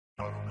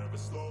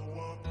never slow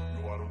up,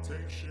 no I don't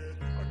take shit.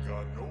 I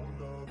got no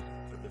love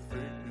for the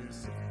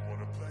fakeness. If you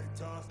wanna play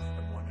tough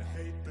and wanna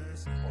hate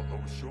this, I'll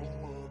always show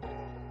up.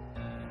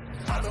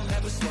 I don't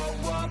ever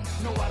slow up,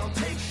 no I don't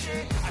take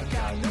shit. I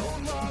got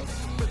no love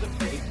for the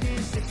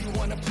fakeness. If you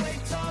wanna play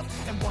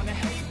tough and wanna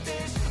hate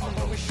this, I'll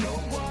always show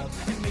up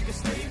and make a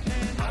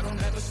statement. I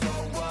don't ever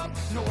slow up,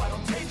 no I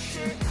don't take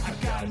shit. I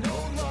got no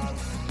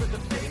love for the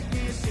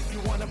fakeness. If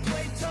you wanna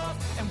play tough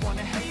and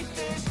wanna hate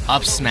this.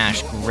 Up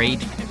smash,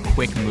 great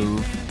quick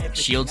move.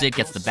 Shields it,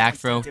 gets the back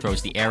throw,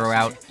 throws the arrow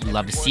out. You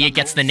love to see it,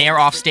 gets the nair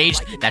off stage.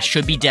 That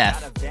should be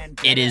death.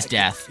 It is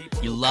death.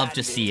 You love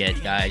to see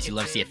it, guys. You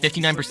love to see it.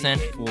 59%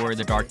 for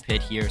the Dark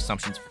Pit here,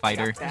 Assumption's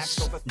fighter.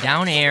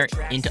 Down air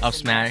into up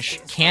smash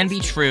can be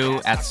true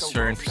at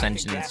certain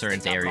percentages in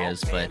certain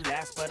areas, but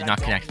did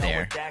not connect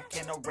there.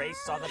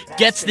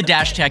 Gets the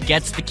dash attack,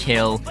 gets the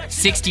kill.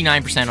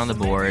 69% on the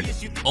board.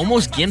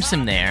 Almost gimps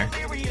him there.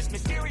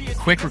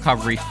 Quick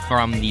recovery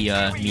from the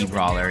Mii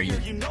Brawler.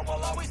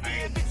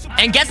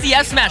 And gets the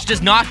F smash,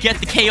 does not get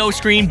the KO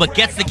screen, but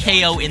gets the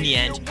KO in the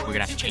end. We're gonna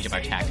have to change up our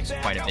tactics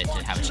quite a bit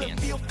to have a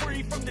chance.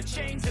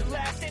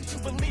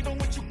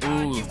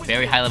 Ooh,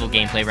 very high level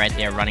gameplay right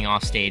there, running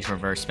off stage,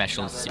 reverse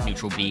special,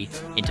 neutral B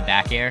into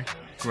back air.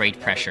 Great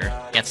pressure,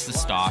 gets the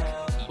stock.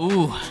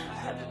 Ooh,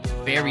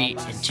 very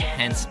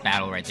intense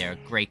battle right there,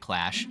 great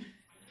clash.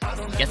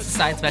 Gets the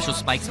side special,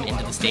 spikes him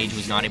into the stage,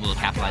 was not able to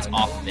capitalize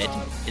off of it.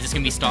 Is this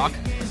gonna be stock?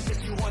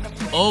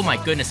 Oh my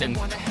goodness,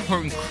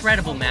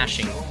 incredible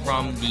mashing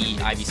from the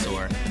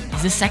Ivysaur.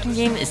 Is this second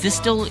game, is this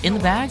still in the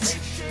bags?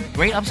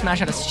 Great up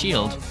smash out of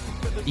shield.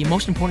 The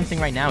most important thing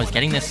right now is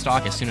getting this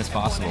stock as soon as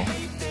possible.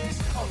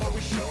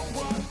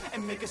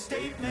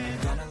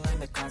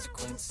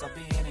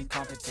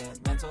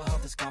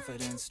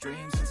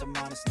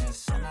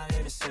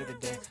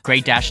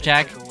 Great dash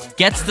attack.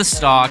 Gets the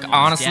stock.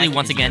 Honestly,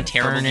 once again,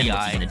 terrible DI.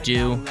 What's he gonna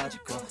do?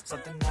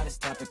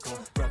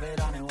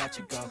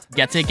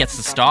 Gets it, gets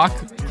the stock.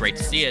 Great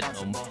to see it.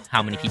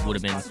 How many people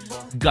would have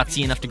been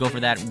gutsy enough to go for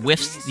that?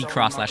 Whiffs the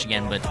cross slash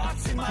again, but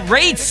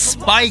great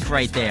spike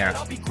right there.